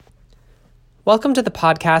Welcome to the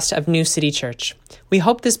podcast of New City Church. We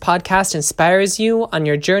hope this podcast inspires you on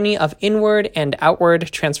your journey of inward and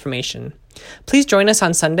outward transformation. Please join us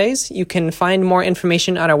on Sundays. You can find more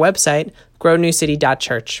information on our website,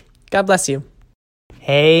 grownewcity.church. God bless you.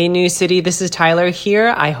 Hey, New City, this is Tyler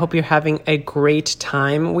here. I hope you're having a great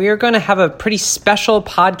time. We are going to have a pretty special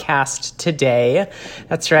podcast today.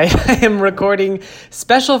 That's right. I am recording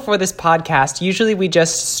special for this podcast. Usually we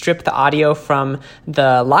just strip the audio from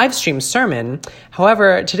the live stream sermon.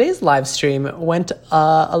 However, today's live stream went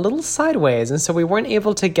a little sideways, and so we weren't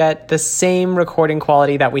able to get the same recording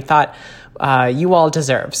quality that we thought you all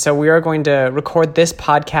deserve. So we are going to record this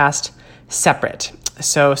podcast separate.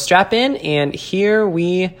 So strap in, and here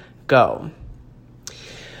we go.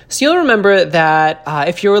 So you'll remember that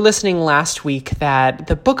if you were listening last week, that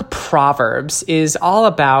the book of Proverbs is all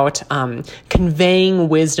about conveying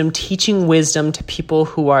wisdom, teaching wisdom to people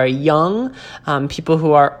who are young, people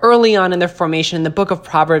who are early on in their formation. The book of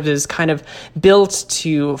Proverbs is kind of built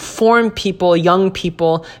to form people, young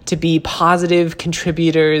people, to be positive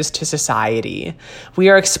contributors to society. We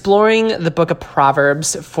are exploring the book of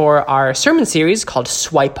Proverbs for our sermon series called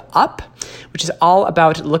Swipe Up, which is all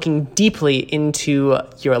about looking deeply into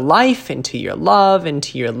your life, into your love,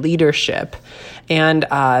 into your leadership. And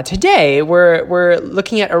today we're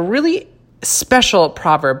looking at a really special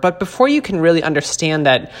proverb. But before you can really understand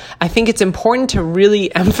that, I think it's important to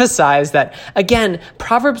really emphasize that, again,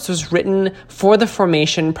 Proverbs was written for the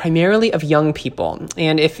formation primarily of young people.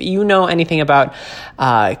 And if you know anything about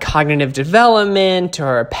cognitive development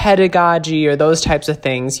or pedagogy or those types of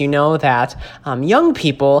things, you know that young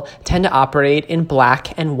people tend to operate in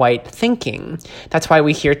black and white thinking. That's why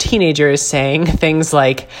we hear teenagers saying things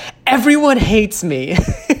like, "Everyone hates me."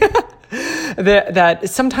 That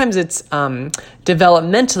sometimes it's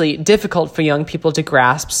developmentally difficult for young people to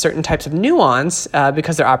grasp certain types of nuance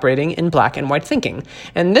because they're operating in black and white thinking.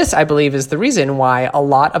 And this, I believe, is the reason why a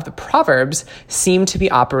lot of the Proverbs seem to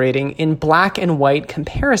be operating in black and white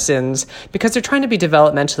comparisons, because they're trying to be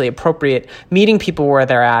developmentally appropriate, meeting people where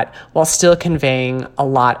they're at while still conveying a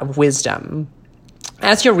lot of wisdom.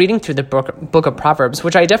 As you're reading through the book of Proverbs,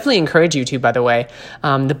 which I definitely encourage you to, by the way,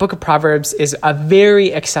 the book of Proverbs is a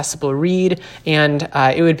very accessible read, and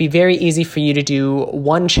it would be very easy for you to do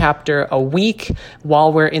one chapter a week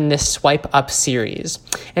while we're in this Swipe Up series.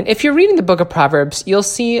 And if you're reading the book of Proverbs, you'll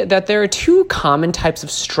see that there are two common types of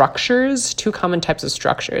structures.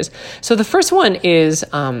 So the first one is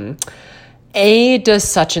A does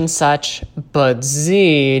such and such, but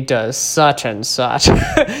Z does such and such.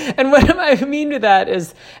 And what I mean to that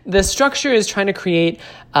is the structure is trying to create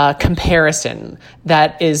a comparison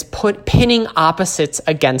that is pinning opposites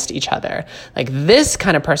against each other. Like, this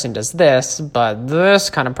kind of person does this, but this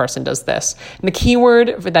kind of person does this. And the key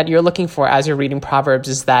word that you're looking for as you're reading Proverbs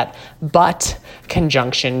is that but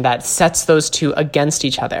conjunction that sets those two against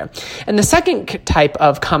each other. And the second type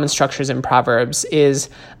of common structures in Proverbs is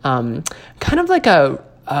kind of like a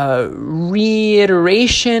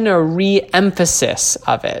reiteration or re-emphasis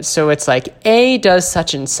of it. So it's like A does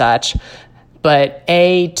such and such, but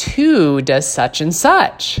A too does such and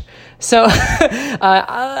such. So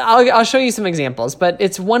I'll show you some examples, but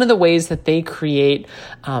it's one of the ways that they create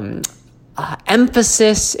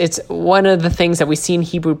emphasis. It's one of the things that we see in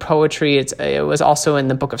Hebrew poetry. It was also in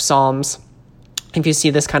the book of Psalms. If you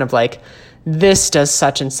see this kind of like, this does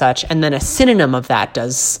such and such, and then a synonym of that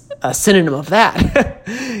does a synonym of that.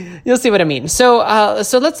 You'll see what I mean. So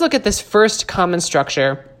let's look at this first common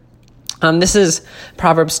structure. This is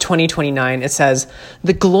Proverbs 20:29. It says,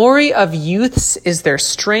 "The glory of youths is their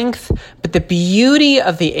strength, but the beauty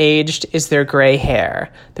of the aged is their gray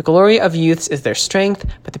hair." The glory of youths is their strength,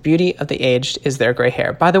 but the beauty of the aged is their gray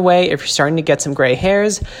hair. By the way, if you're starting to get some gray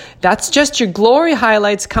hairs, that's just your glory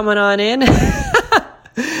highlights coming on in.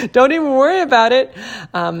 Don't even worry about it.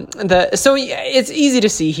 So it's easy to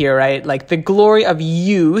see here, right? Like, the glory of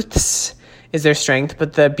youths is their strength,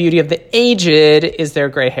 but the beauty of the aged is their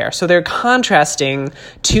gray hair. So they're contrasting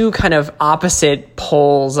two kind of opposite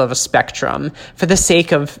poles of a spectrum for the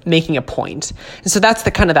sake of making a point. And so that's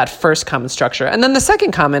the kind of that first common structure. And then the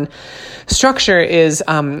second common structure is,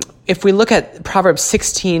 if we look at Proverbs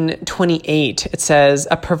 16:28, it says,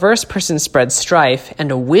 "A perverse person spreads strife,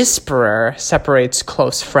 and a whisperer separates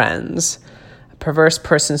close friends." Perverse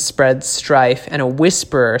person spreads strife, and a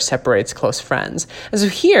whisperer separates close friends. And so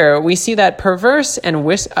here we see that perverse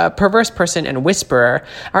person and whisperer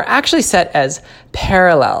are actually set as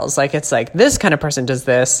parallels. Like, it's like this kind of person does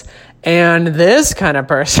this, and this kind of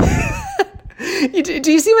person.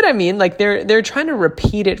 Do you see what I mean? Like they're trying to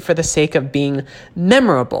repeat it for the sake of being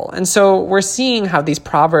memorable. And so we're seeing how these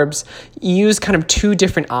proverbs use kind of two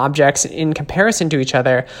different objects in comparison to each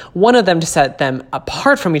other, one of them to set them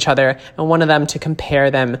apart from each other, and one of them to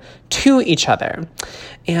compare them to each other.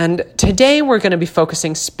 And today we're going to be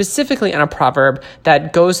focusing specifically on a proverb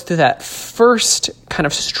that goes through that first kind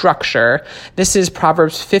of structure. This is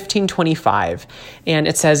Proverbs 15:25, and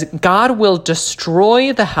it says, God will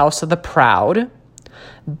destroy the house of the proud,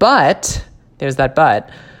 but, there's that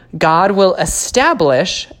but, God will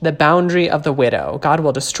establish the boundary of the widow. God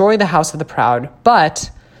will destroy the house of the proud,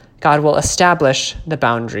 but God will establish the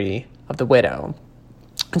boundary of the widow.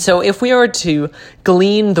 And so if we were to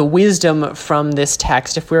glean the wisdom from this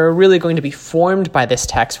text, if we were really going to be formed by this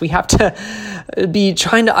text, we have to be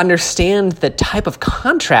trying to understand the type of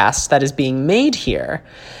contrast that is being made here.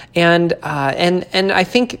 And I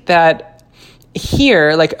think that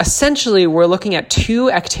here, like essentially we're looking at two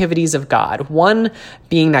activities of God, one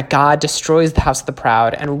being that God destroys the house of the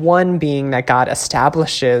proud, and one being that God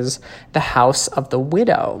establishes the house of the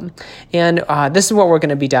widow. And this is what we're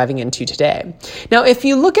going to be diving into today. Now, if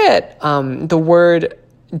you look at the word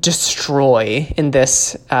destroy in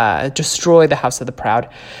this, destroy the house of the proud,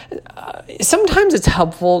 sometimes it's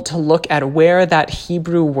helpful to look at where that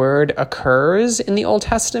Hebrew word occurs in the Old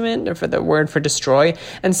Testament for the word for destroy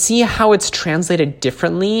and see how it's translated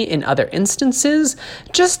differently in other instances,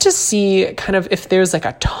 just to see kind of if there's like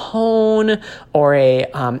a tone or a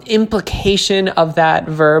implication of that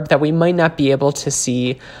verb that we might not be able to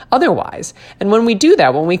see otherwise. And when we do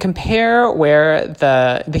that, when we compare where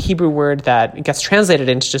the Hebrew word that gets translated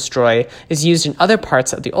into destroy is used in other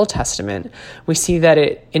parts of the Old Testament, we see that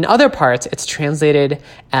in other parts it's translated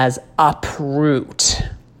as uproot,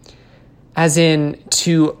 as in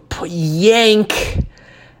to yank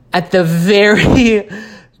at the very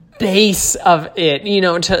base of it,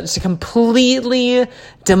 to completely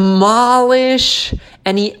demolish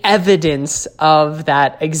any evidence of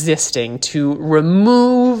that existing, to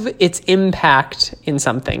remove its impact in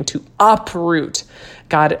something, to uproot.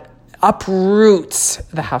 God uproots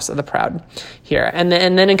the house of the proud here. And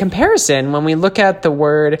then in comparison, when we look at the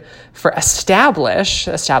word for establish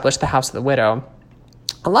the house of the widow,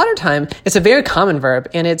 a lot of time it's a very common verb,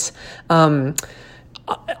 and it's in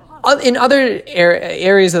other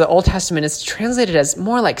areas of the Old Testament, it's translated as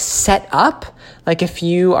more like set up. Like if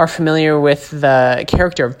you are familiar with the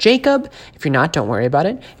character of Jacob, if you're not, don't worry about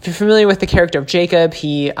it. If you're familiar with the character of Jacob,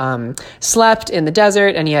 he slept in the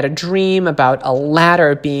desert and he had a dream about a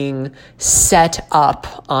ladder being set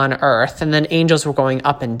up on earth, and then angels were going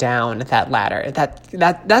up and down that ladder.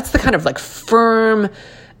 That's the kind of like firm,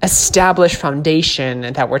 established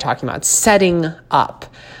foundation that we're talking about, setting up.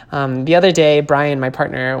 The other day, Brian, my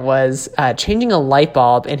partner, was changing a light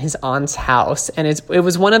bulb in his aunt's house, and it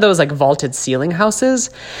was one of those like vaulted ceiling houses,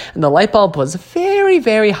 and the light bulb was very,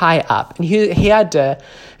 very high up, and he had to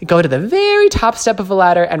go to the very top step of a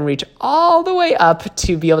ladder and reach all the way up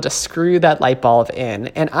to be able to screw that light bulb in.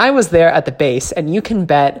 And I was there at the base, and you can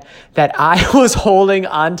bet that I was holding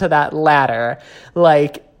onto that ladder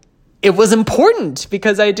like it was important,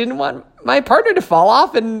 because I didn't want my partner to fall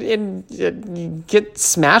off and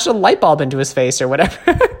smash a light bulb into his face or whatever,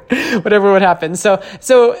 whatever would happen. So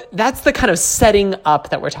that's the kind of setting up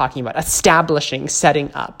that we're talking about, establishing,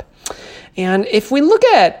 setting up. And if we look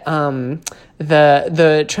at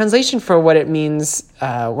the translation for what it means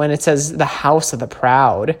when it says the house of the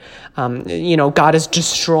proud, God is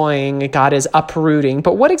destroying, God is uprooting.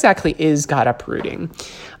 But what exactly is God uprooting?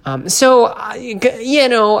 You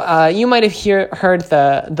might have heard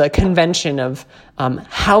the convention of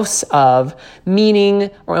house of, meaning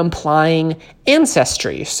or implying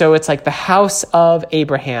ancestry. So it's like the house of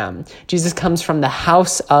Abraham. Jesus comes from the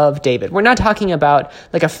house of David. We're not talking about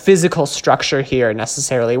like a physical structure here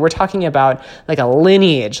necessarily. We're talking about like a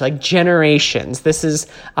lineage, like generations. This is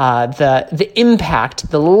the impact,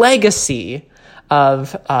 the legacy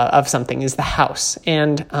of something is the house.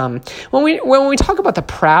 And when we talk about the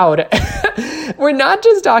proud, we're not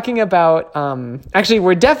just talking about,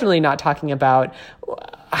 we're definitely not talking about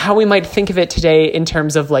how we might think of it today in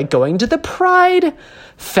terms of like going to the Pride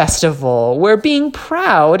Festival, where being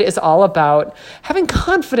proud is all about having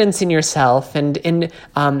confidence in yourself and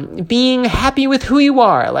being happy with who you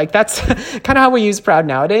are. Like that's kind of how we use proud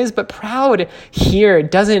nowadays. But proud here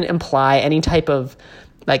doesn't imply any type of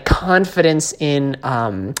like confidence in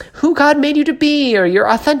who God made you to be or your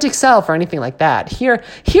authentic self or anything like that. Here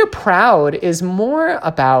proud is more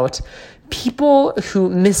about people who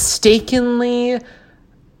mistakenly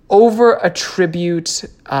over-attribute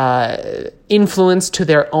influence to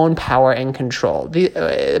their own power and control.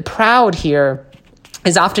 The proud here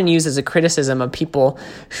is often used as a criticism of people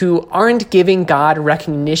who aren't giving God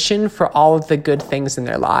recognition for all of the good things in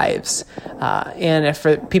their lives. And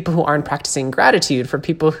for people who aren't practicing gratitude, for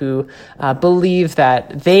people who believe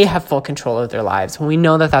that they have full control of their lives, when we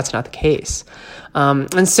know that that's not the case.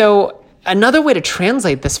 And so another way to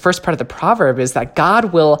translate this first part of the proverb is that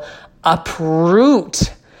God will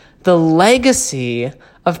uproot the legacy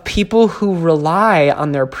of people who rely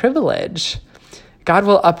on their privilege. God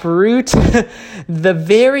will uproot the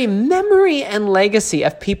very memory and legacy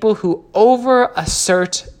of people who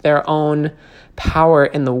over-assert their own power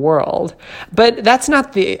in the world. But that's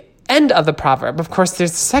not the end of the proverb. Of course,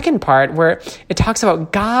 there's the second part where it talks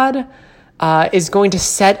about God is going to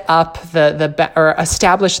set up or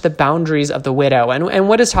establish the boundaries of the widow. And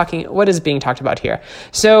what is being talked about here?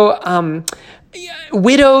 So,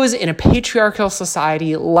 widows in a patriarchal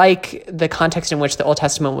society, like the context in which the Old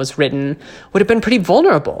Testament was written, would have been pretty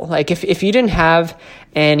vulnerable. Like if you didn't have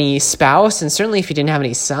any spouse, and certainly if you didn't have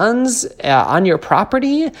any sons on your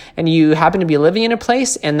property, and you happen to be living in a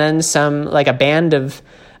place, and then a band of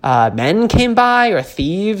men came by, or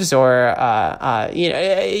thieves, or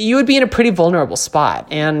you would be in a pretty vulnerable spot.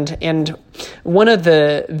 And one of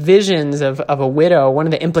the visions of a widow, one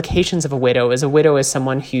of the implications of a widow is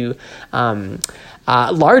someone who,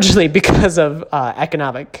 largely because of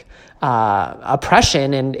economic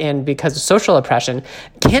oppression and because of social oppression,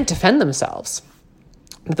 can't defend themselves.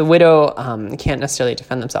 The widow can't necessarily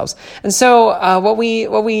defend themselves. And so what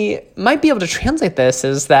we might be able to translate this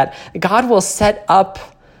is that God will set up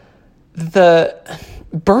the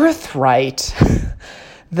birthright,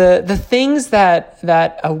 the things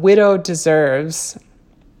that a widow deserves,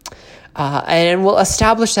 and will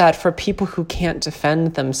establish that for people who can't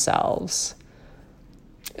defend themselves.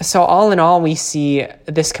 So all in all, we see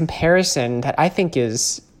this comparison that I think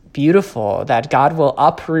is beautiful, that God will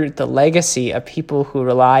uproot the legacy of people who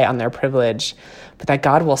rely on their privilege, but that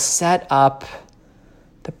God will set up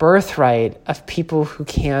the birthright of people who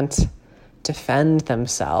can't defend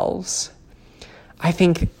themselves. I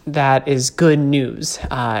think that is good news.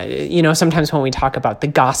 Sometimes when we talk about the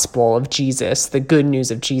gospel of Jesus, the good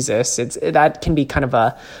news of Jesus, that can be kind of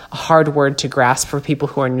a hard word to grasp for people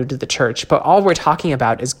who are new to the church. But all we're talking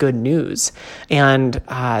about is good news. And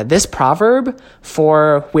this proverb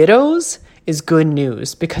for widows is good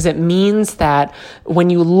news, because it means that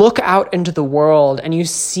when you look out into the world and you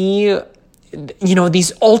see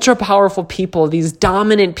these ultra powerful people, these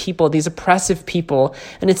dominant people, these oppressive people,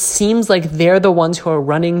 and it seems like they're the ones who are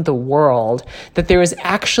running the world, that there is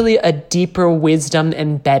actually a deeper wisdom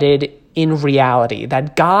embedded in reality,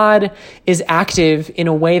 that God is active in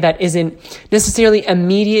a way that isn't necessarily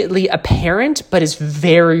immediately apparent, but is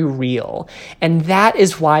very real. And that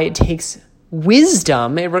is why it takes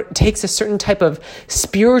wisdom. It takes a certain type of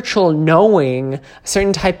spiritual knowing, a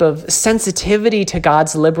certain type of sensitivity to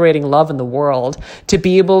God's liberating love in the world, to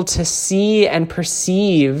be able to see and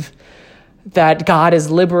perceive that God is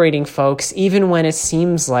liberating folks, even when it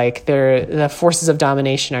seems like the forces of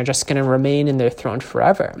domination are just going to remain in their throne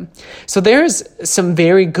forever. So there's some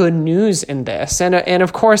very good news in this. And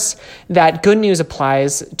of course, that good news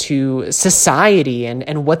applies to society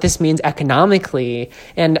and what this means economically.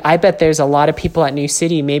 And I bet there's a lot of people at New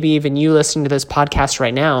City, maybe even you listening to this podcast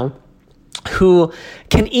right now, who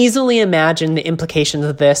can easily imagine the implications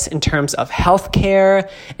of this in terms of healthcare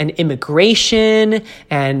and immigration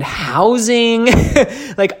and housing,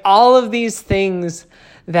 like all of these things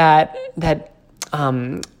that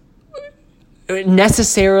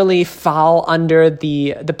necessarily fall under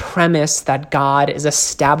the premise that God is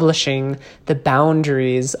establishing the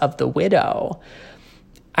boundaries of the widow.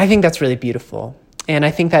 I think that's really beautiful. And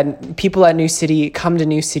I think that people at New City come to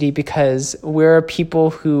New City because we're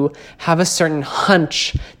people who have a certain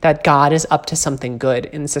hunch that God is up to something good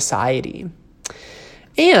in society.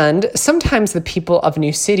 And sometimes the people of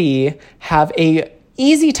New City have a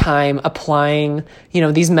easy time applying,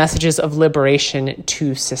 these messages of liberation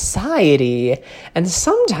to society, and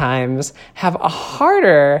sometimes have a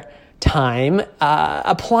harder time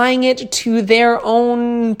applying it to their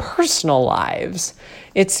own personal lives.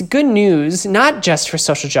 It's good news, not just for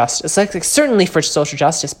social justice, like certainly for social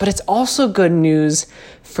justice, but it's also good news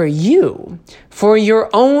for you, for your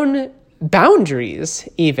own boundaries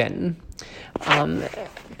even.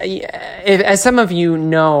 As some of you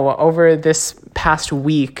know, over this past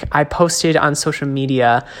week, I posted on social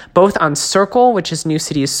media, both on Circle, which is New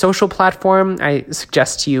City's social platform. I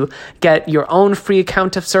suggest you get your own free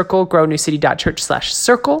account of Circle,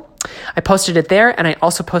 grownewcity.church/circle. I posted it there, and I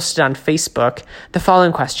also posted on Facebook the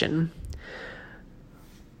following question.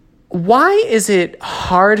 Why is it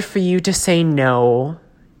hard for you to say no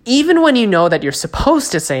even when you know that you're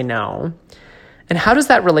supposed to say no? And how does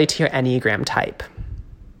that relate to your Enneagram type?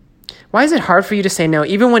 Why is it hard for you to say no,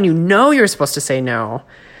 even when you know you're supposed to say no?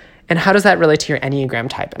 And how does that relate to your Enneagram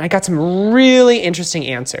type? And I got some really interesting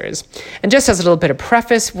answers. And just as a little bit of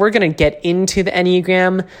preface, we're going to get into the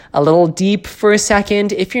Enneagram a little deep for a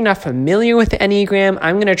second. If you're not familiar with the Enneagram,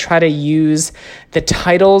 I'm going to try to use the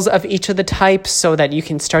titles of each of the types so that you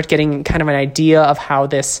can start getting kind of an idea of how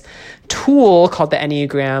this tool called the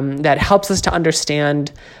Enneagram that helps us to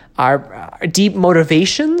understand our deep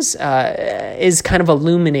motivations is kind of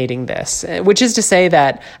illuminating this, which is to say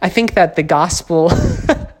that I think that the gospel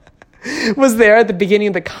was there at the beginning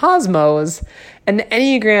of the cosmos, and the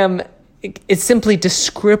Enneagram is simply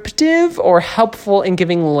descriptive or helpful in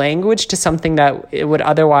giving language to something that it would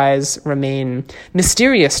otherwise remain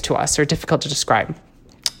mysterious to us or difficult to describe.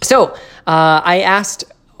 So I asked,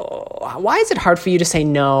 why is it hard for you to say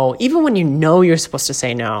no, even when you know you're supposed to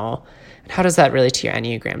say no? And how does that relate to your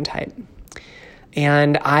Enneagram type?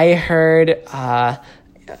 And I heard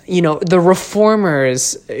the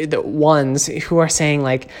reformers, the ones who are saying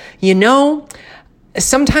like,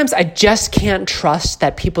 sometimes I just can't trust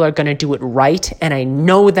that people are going to do it right. And I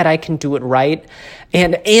know that I can do it right.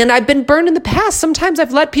 And I've been burned in the past. Sometimes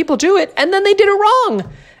I've let people do it and then they did it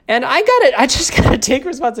wrong. And I just got to take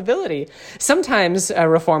responsibility. Sometimes, a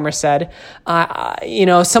reformer said,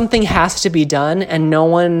 something has to be done and no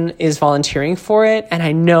one is volunteering for it. And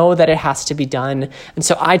I know that it has to be done. And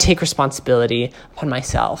so I take responsibility upon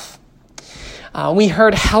myself. We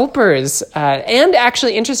heard helpers, and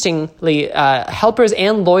actually, interestingly, helpers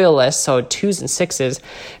and loyalists, so 2s and 6s,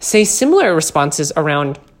 say similar responses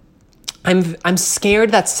around I'm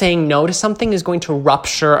scared that saying no to something is going to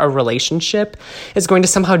rupture a relationship, is going to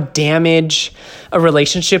somehow damage a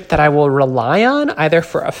relationship that I will rely on, either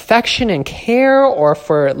for affection and care or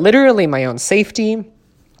for literally my own safety.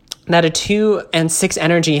 That a 2 and 6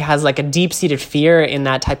 energy has like a deep-seated fear in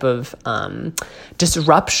that type of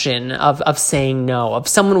disruption of saying no, of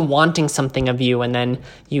someone wanting something of you and then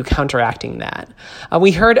you counteracting that.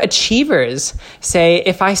 We heard achievers say,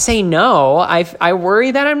 if I say no, I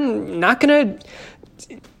worry that I'm not going to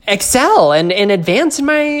excel and advance in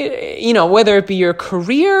my, whether it be your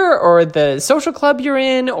career or the social club you're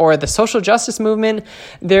in or the social justice movement.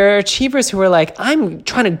 There are achievers who are like, I'm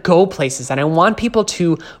trying to go places and I want people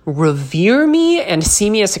to revere me and see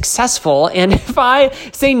me as successful. And if I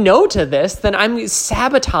say no to this, then I'm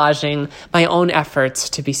sabotaging my own efforts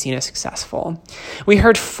to be seen as successful. We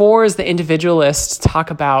heard 4s, the individualists, talk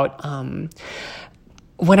about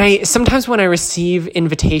sometimes when I receive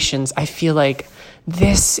invitations, I feel like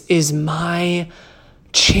this is my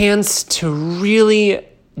chance to really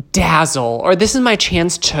dazzle, or this is my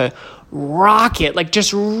chance to rock it, like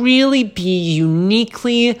just really be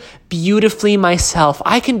uniquely, beautifully myself.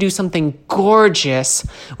 I can do something gorgeous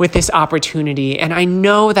with this opportunity, and I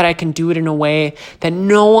know that I can do it in a way that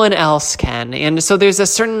no one else can. And so there's a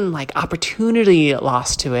certain like opportunity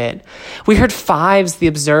lost to it. We heard 5s, the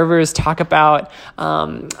observers, talk about,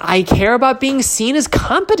 I care about being seen as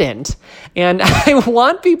competent, and I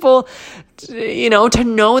want people to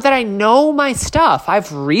know that I know my stuff.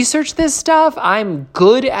 I've researched this stuff. I'm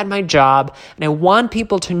good at my job. And I want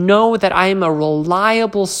people to know that I am a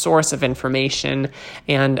reliable source of information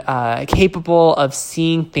and capable of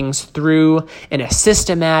seeing things through in a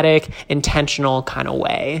systematic, intentional kind of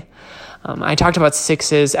way. I talked about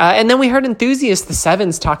 6s. And then we heard enthusiasts, the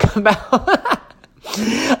 7s, talk about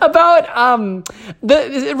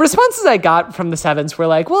the responses I got from the 7s were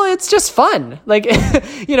like, well, it's just fun. Like,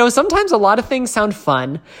 sometimes a lot of things sound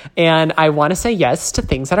fun and I want to say yes to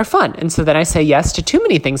things that are fun. And so then I say yes to too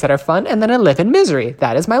many things that are fun and then I live in misery.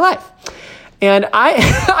 That is my life. And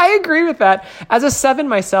I agree with that. As a 7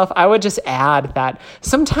 myself, I would just add that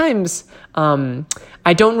sometimes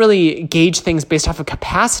I don't really gauge things based off of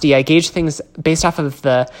capacity. I gauge things based off of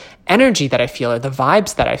the energy that I feel or the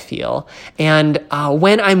vibes that I feel. And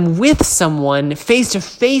when I'm with someone, face to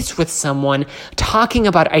face with someone, talking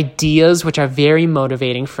about ideas which are very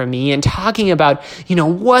motivating for me and talking about,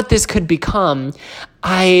 what this could become,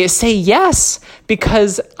 I say yes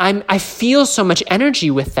because I feel so much energy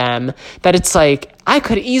with them that it's like I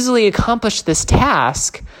could easily accomplish this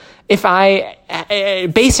task if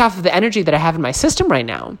based off of the energy that I have in my system right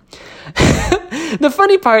now. The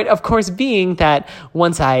funny part, of course, being that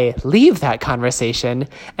once I leave that conversation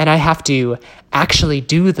and I have to actually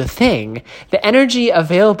do the thing, the energy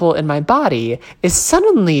available in my body is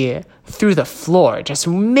suddenly through the floor, just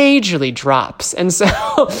majorly drops. And so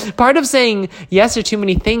part of saying yes to too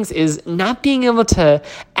many things is not being able to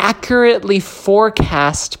accurately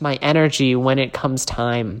forecast my energy when it comes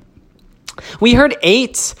time. We heard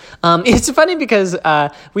 8. It's funny because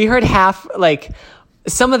we heard half, like,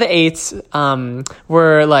 some of the 8s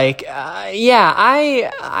were like, I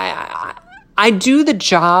do the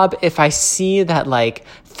job if I see that, like,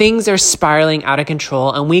 things are spiraling out of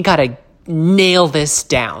control and we gotta nail this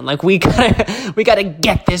down. Like, we gotta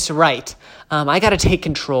get this right. I gotta take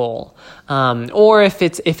control. Or if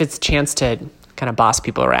it's a chance to kind of boss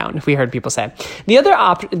people around, we heard people say.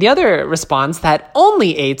 The other response that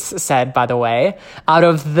only 8s said, by the way, out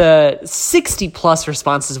of the 60 plus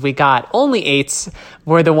responses we got, only 8s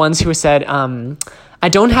were the ones who said, I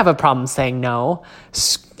don't have a problem saying no.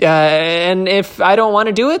 And if I don't want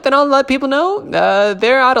to do it, then I'll let people know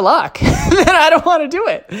they're out of luck. Then I don't want to do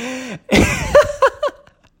it.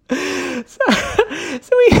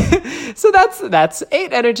 So that's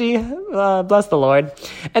 8 energy. Bless the Lord.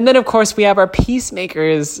 And then, of course, we have our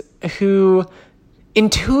peacemakers who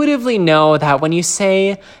intuitively know that when you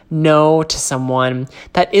say no to someone,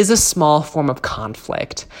 that is a small form of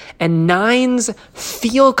conflict. And 9s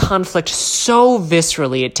feel conflict so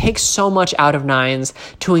viscerally. It takes so much out of 9s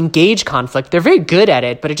to engage conflict. They're very good at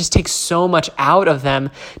it, but it just takes so much out of them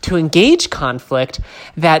to engage conflict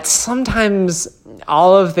that sometimes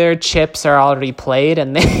all of their chips are already played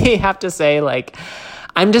and they have to say, like,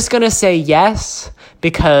 I'm just going to say yes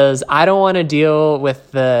because I don't want to deal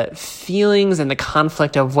with the feelings and the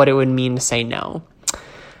conflict of what it would mean to say no.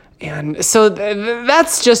 And so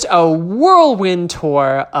that's just a whirlwind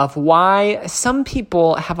tour of why some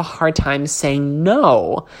people have a hard time saying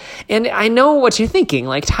no. And I know what you're thinking,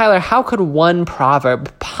 like, Tyler, how could one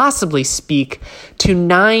proverb possibly speak to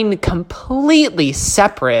 9 completely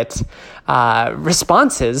separate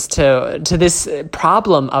responses to this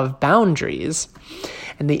problem of boundaries?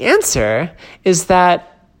 And the answer is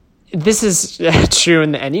that this is true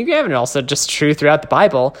in the Enneagram and also just true throughout the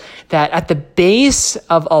Bible, that at the base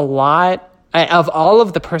of all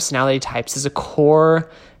of the personality types is a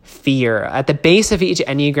core fear. At the base of each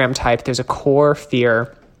Enneagram type, there's a core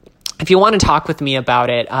fear. If you want to talk with me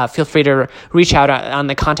about it, feel free to reach out on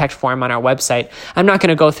the contact form on our website. I'm not going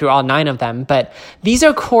to go through all 9 of them, but these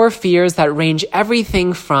are core fears that range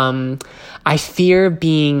everything from I fear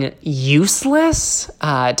being useless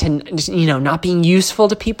to, not being useful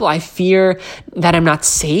to people. I fear that I'm not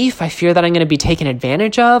safe. I fear that I'm going to be taken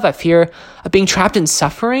advantage of. I fear of being trapped in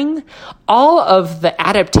suffering. All of the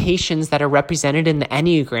adaptations that are represented in the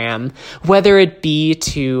Enneagram, whether it be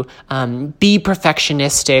to be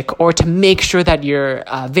perfectionistic or to make sure that you're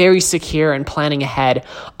very secure and planning ahead,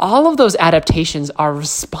 all of those adaptations are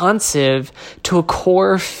responsive to a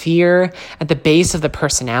core fear at the base of the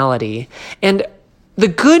personality. And the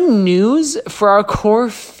good news for our core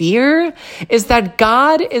fear is that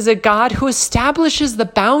God is a God who establishes the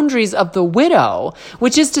boundaries of the widow,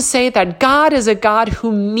 which is to say that God is a God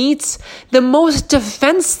who meets the most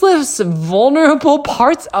defenseless, vulnerable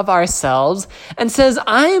parts of ourselves and says,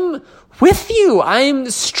 I'm with you. I'm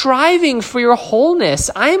striving for your wholeness.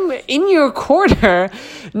 I'm in your corner,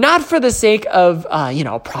 not for the sake of,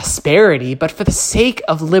 prosperity, but for the sake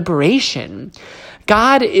of liberation.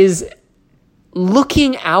 God is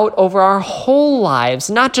looking out over our whole lives,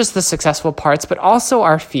 not just the successful parts, but also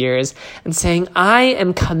our fears, and saying, I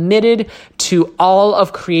am committed to all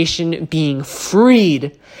of creation being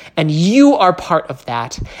freed, and you are part of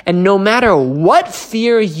that. And no matter what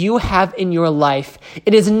fear you have in your life,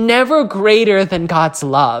 it is never greater than God's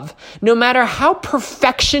love. No matter how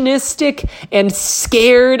perfectionistic and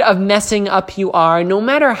scared of messing up you are, no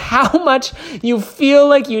matter how much you feel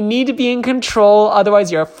like you need to be in control,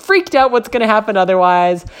 otherwise you're freaked out what's going to happen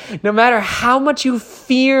otherwise, no matter how much you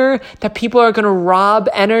fear that people are going to rob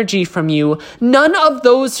energy from you, none of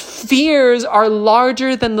those fears are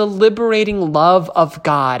larger than the liberating love of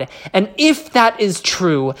God. And if that is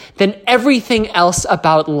true, then everything else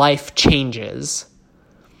about life changes.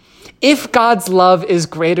 If God's love is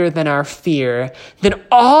greater than our fear, then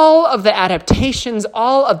all of the adaptations,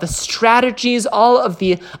 all of the strategies, all of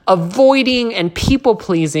the avoiding and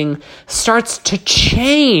people-pleasing starts to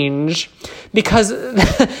change because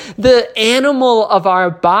the animal of our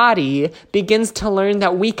body begins to learn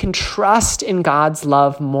that we can trust in God's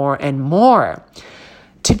love more and more.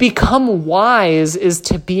 To become wise is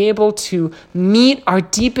to be able to meet our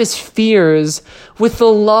deepest fears with the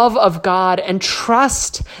love of God and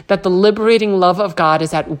trust that the liberating love of God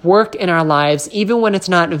is at work in our lives, even when it's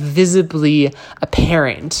not visibly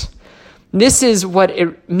apparent. This is what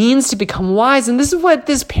it means to become wise, and this is what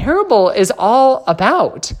this parable is all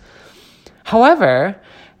about. However,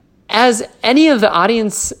 as any of the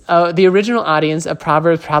audience, the original audience of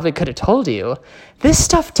Proverbs probably could have told you, this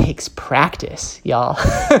stuff takes practice, y'all.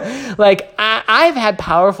 Like, I've had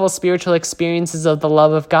powerful spiritual experiences of the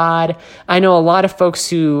love of God. I know a lot of folks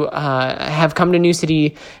who have come to New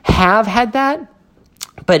City have had that,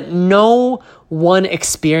 but no one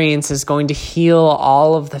experience is going to heal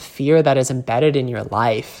all of the fear that is embedded in your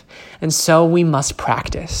life. And so we must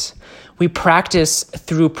practice. We practice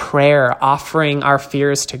through prayer, offering our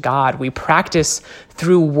fears to God. We practice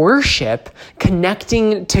through worship,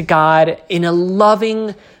 connecting to God in a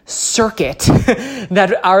loving circuit,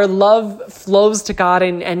 that our love flows to God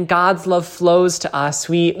and God's love flows to us.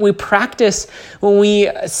 We practice when we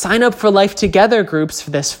sign up for Life Together groups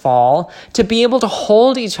for this fall to be able to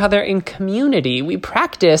hold each other in community. We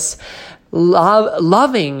practice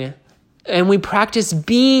loving, and we practice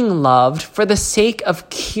being loved for the sake of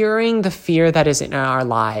curing the fear that is in our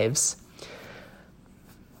lives.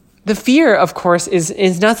 The fear, of course,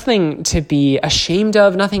 is nothing to be ashamed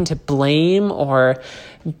of, nothing to blame or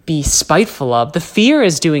be spiteful of. The fear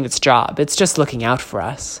is doing its job. It's just looking out for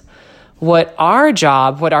us. What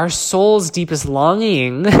our soul's deepest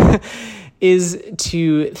longing is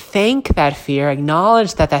to thank that fear,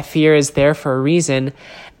 acknowledge that fear is there for a reason,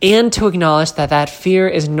 and to acknowledge that fear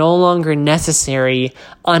is no longer necessary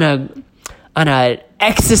on an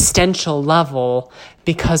existential level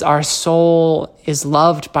because our soul is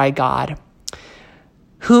loved by God.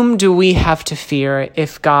 Whom do we have to fear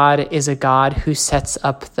if God is a God who sets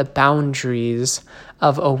up the boundaries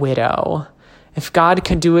of a widow? If God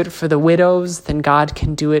can do it for the widows, then God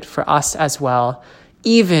can do it for us as well,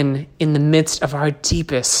 even in the midst of our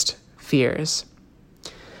deepest fears.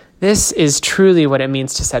 This is truly what it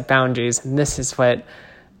means to set boundaries, and this is what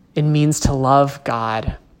it means to love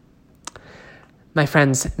God. My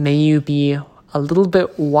friends, may you be a little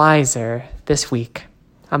bit wiser this week.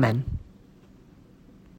 Amen.